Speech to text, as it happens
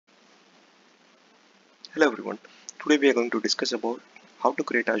Hello everyone. Today we are going to discuss about how to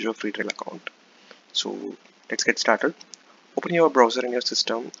create Azure free trial account. So let's get started. Open your browser in your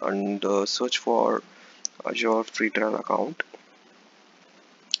system and search for Azure free trial account.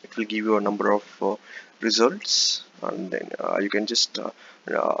 It will give you a number of results, and then you can just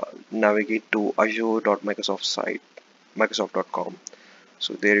navigate to azure.microsoft site, microsoft.com.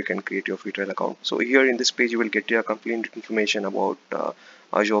 So there you can create your free trial account. So here in this page you will get your complete information about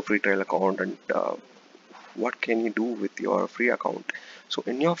Azure free trial account and what can you do with your free account. So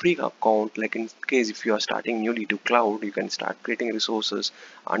in your free account, like in case if you are starting newly to cloud, you can start creating resources,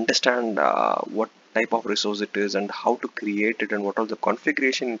 understand what type of resource it is and how to create it and what are the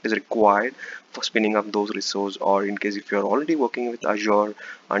configuration it is required for spinning up those resources. Or in case if you are already working with Azure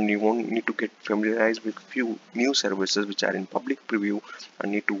and you won't need to get familiarized with few new services which are in public preview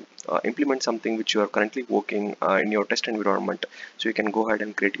and need to implement something which you are currently working in your test environment, so you can go ahead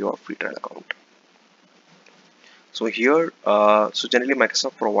and create your free trial account. So here, so generally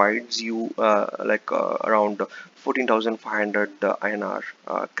Microsoft provides you around 14,500 INR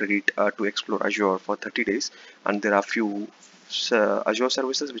credit to explore Azure for 30 days, and there are few Azure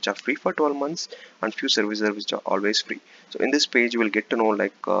services which are free for 12 months and few services which are always free. So in this page, you will get to know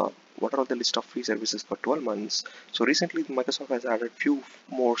what are the list of free services for 12 months. So recently Microsoft has added few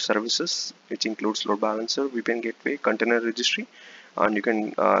more services which includes load balancer, VPN gateway, container registry, and you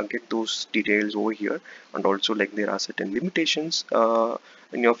can get those details over here. And also like there are certain limitations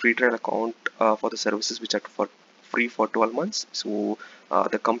in your free trial account for the services which are for free for 12 months. So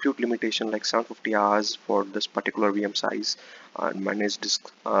the compute limitation like 750 hours for this particular VM size and managed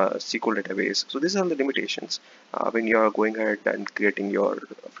disk SQL database. So these are the limitations when you are going ahead and creating your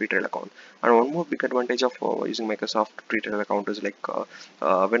free trial account. And one more big advantage of using Microsoft free trial account is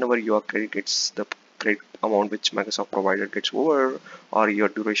whenever your credit gets the credit amount which Microsoft provided gets over, or your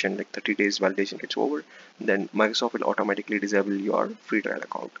duration like 30 days validation gets over, then Microsoft will automatically disable your free trial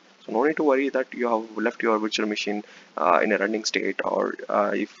account. So no need to worry that you have left your virtual machine in a running state, or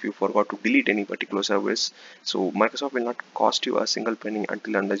if you forgot to delete any particular service. So Microsoft will not cost you a single penny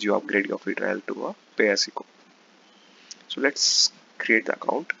until unless you upgrade your free trial to a pay as you go. So let's create the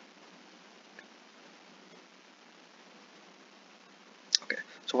account. Okay,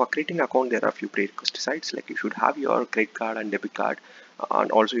 so for creating account there are a few prerequisites, like you should have your credit card and debit card,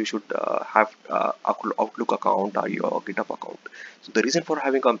 and also you should have Outlook account or your GitHub account. So the reason for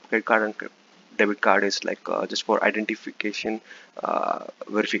having a credit card and debit card is just for identification,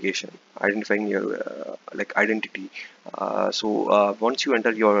 verification, identifying your identity. Once you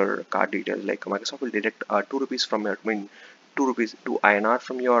enter your card details, like Microsoft will deduct 2 rupees from your, 2 INR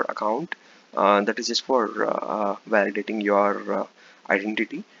from your account. That is just for validating your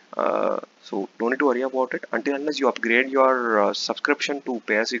identity. So don't need to worry about it until unless you upgrade your subscription to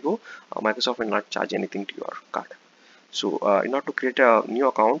pay as you go. Microsoft will not charge anything to your card. So in order to create a new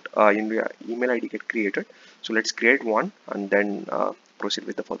account, your email ID get created. So let's create one and then proceed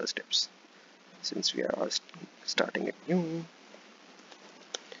with the further steps. Since we are starting it new,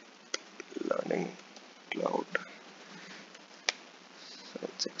 learning cloud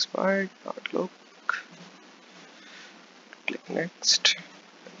 765 Outlook. Click next.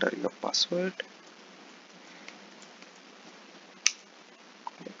 Enter your password.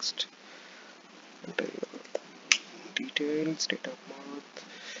 Next. Enter your details, date of birth,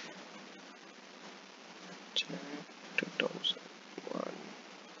 Jan 2001.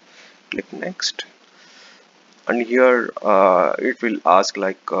 Click next. And here it will ask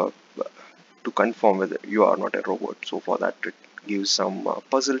to confirm whether you are not a robot. So for that it gives some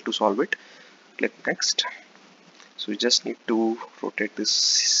puzzle to solve it. Click next. So you just need to rotate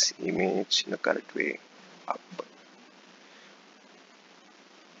this image in the correct way up.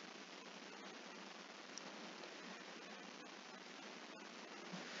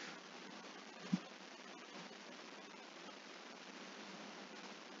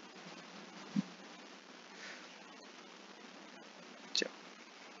 Yeah.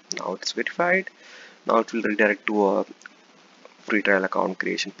 Now it's verified. Now it will redirect to a free trial account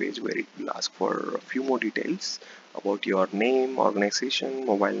creation page where it will ask for a few more details about your name, organization,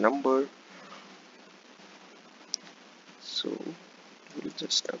 mobile number. So we'll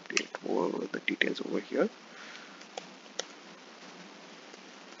just update all the details over here.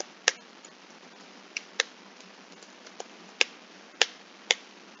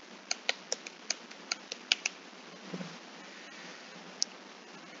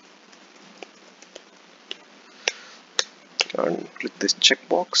 And click this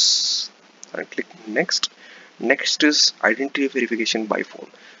checkbox and click next. Next is identity verification by phone.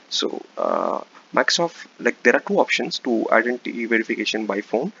 So Microsoft, like there are two options to identity verification by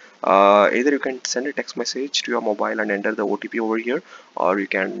phone. Either you can send a text message to your mobile and enter the OTP over here, or you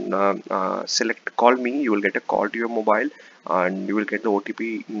can select call me. You will get a call to your mobile and you will get the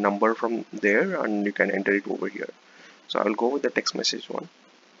OTP number from there and you can enter it over here. So I will go with the text message one.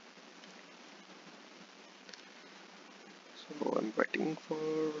 So I'm waiting for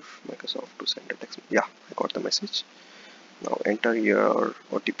Microsoft to send a text. Yeah, I got the message. Now enter your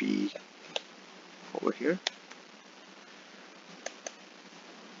OTP over here.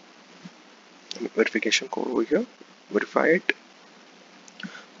 Verification code over here. Verify it.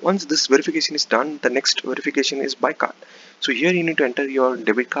 Once this verification is done, the next verification is by card. So here you need to enter your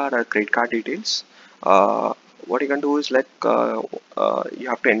debit card or credit card details. What you can do is like you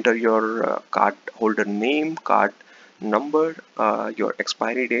have to enter your card holder name, card number, your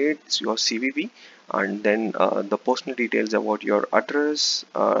expiry dates, your CVV, and then the personal details about your address,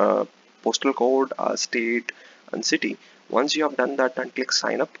 postal code, state, and city. Once you have done that and click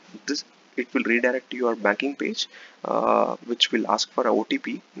sign up, this it will redirect to your banking page, which will ask for a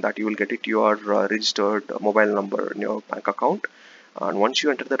OTP that you will get it your registered mobile number in your bank account. And once you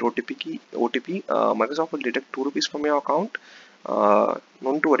enter that OTP, Microsoft will deduct 2 rupees from your account. No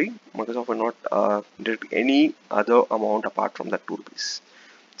need to worry, Microsoft will not deduct any other amount apart from that 2 rupees.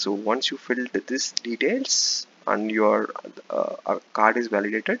 So once you filled these details and your card is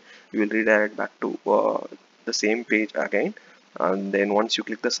validated, you will redirect back to the same page again. And then once you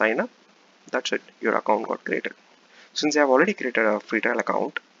click the sign up, that's it, your account got created. Since I have already created a free trial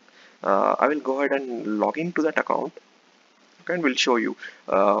account, I will go ahead and log into that account and will show you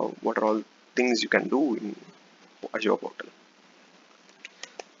what are all things you can do in Azure portal.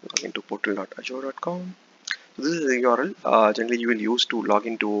 Log into portal.azure.com. So this is the URL generally you will use to log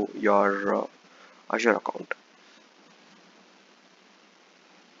into your Azure account.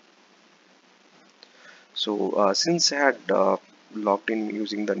 So since I had logged in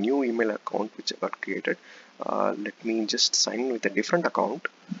using the new email account which I got created, let me just sign in with a different account,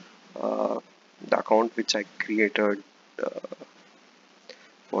 the account which I created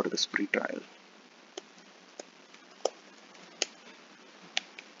for this free trial.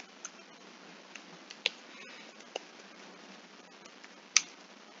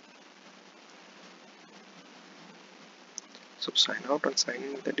 So sign out and sign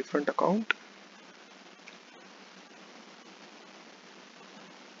in with a different account.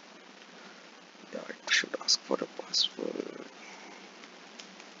 Yeah, it should ask for a password.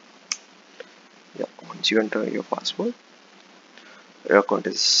 Yeah, once you enter your password, your account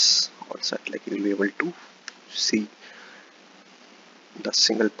is all set. Like you will be able to see the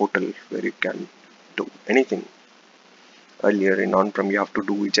single portal where you can do anything. Earlier in on-prem, you have to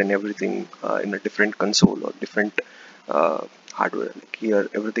do each and everything in a different console or different hardware. Like here,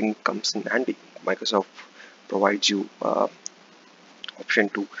 everything comes in handy. Microsoft provides you option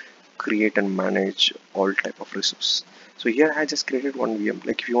to create and manage all type of resources. So here I just created one VM.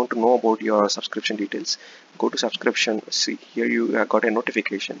 Like if you want to know about your subscription details, go to subscription. See here you got a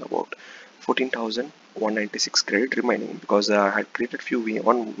notification about 14,196 credit remaining because I had created few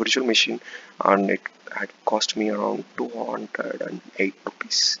one virtual machine and it had cost me around 208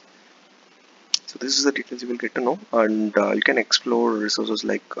 rupees. So this is the details you will get to know, and you can explore resources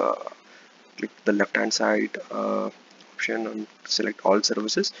like click the left hand side option and select all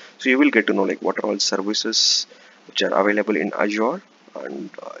services. So you will get to know like what are all services which are available in Azure, and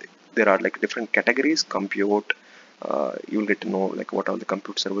there are like different categories. Compute, you will get to know like what are the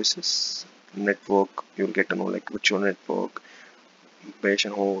compute services. Network, you will get to know like virtual network, base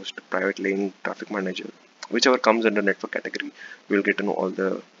and host, private link, traffic manager, whichever comes under network category. We'll get to know all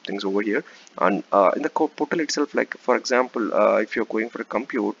the things over here. And in the portal itself, like for example, if you're going for a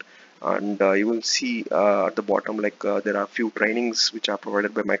compute, and you will see at the bottom like there are few trainings which are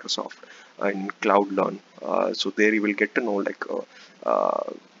provided by Microsoft in Cloud Learn. So there you will get to know like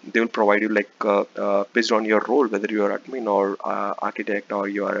they will provide you like based on your role, whether you are admin or architect or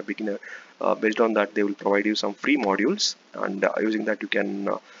you are a beginner. Based on that, they will provide you some free modules, and using that you can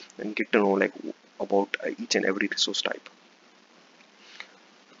get to know like about each and every resource type.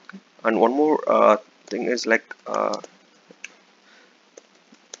 And one more thing is like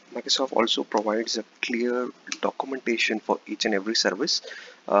Microsoft also provides a clear documentation for each and every service.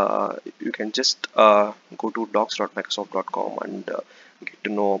 You can just go to docs.microsoft.com and get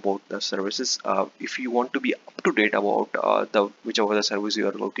to know about the services. If you want to be up to date about the whichever the service you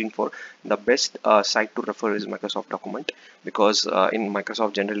are looking for, the best site to refer is Microsoft Document, because in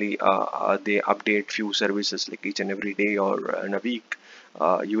Microsoft generally they update few services like each and every day or in a week.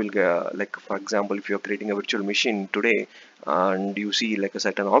 you will get, like for example, if you're creating a virtual machine today and you see like a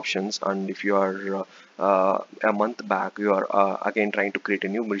certain options, and if you are a month back you are again trying to create a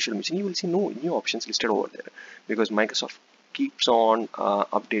new virtual machine, you will see no new options listed over there, because Microsoft keeps on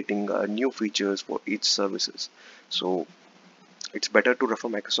updating new features for each services. So it's better to refer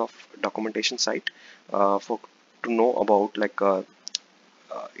Microsoft documentation site for to know about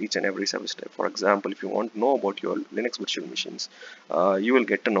each and every service type. For example, if you want to know about your Linux virtual machines, you will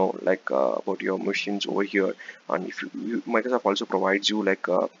get to know about your machines over here. And if Microsoft also provides you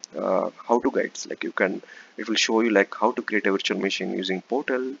how to guides, like you can, it will show you like how to create a virtual machine using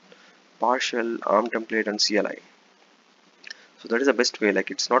Portal, Partial, ARM template, and CLI. So that is the best way. Like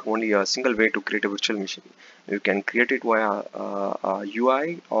it's not only a single way to create a virtual machine. You can create it via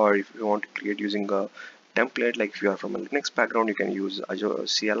UI, or if you want to create using a template, like if you are from a Linux background, you can use Azure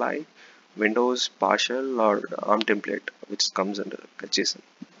CLI, Windows partial, or ARM template, which comes under JSON.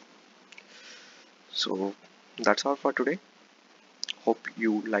 So that's all for today. Hope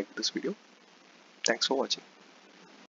you liked this video. Thanks for watching.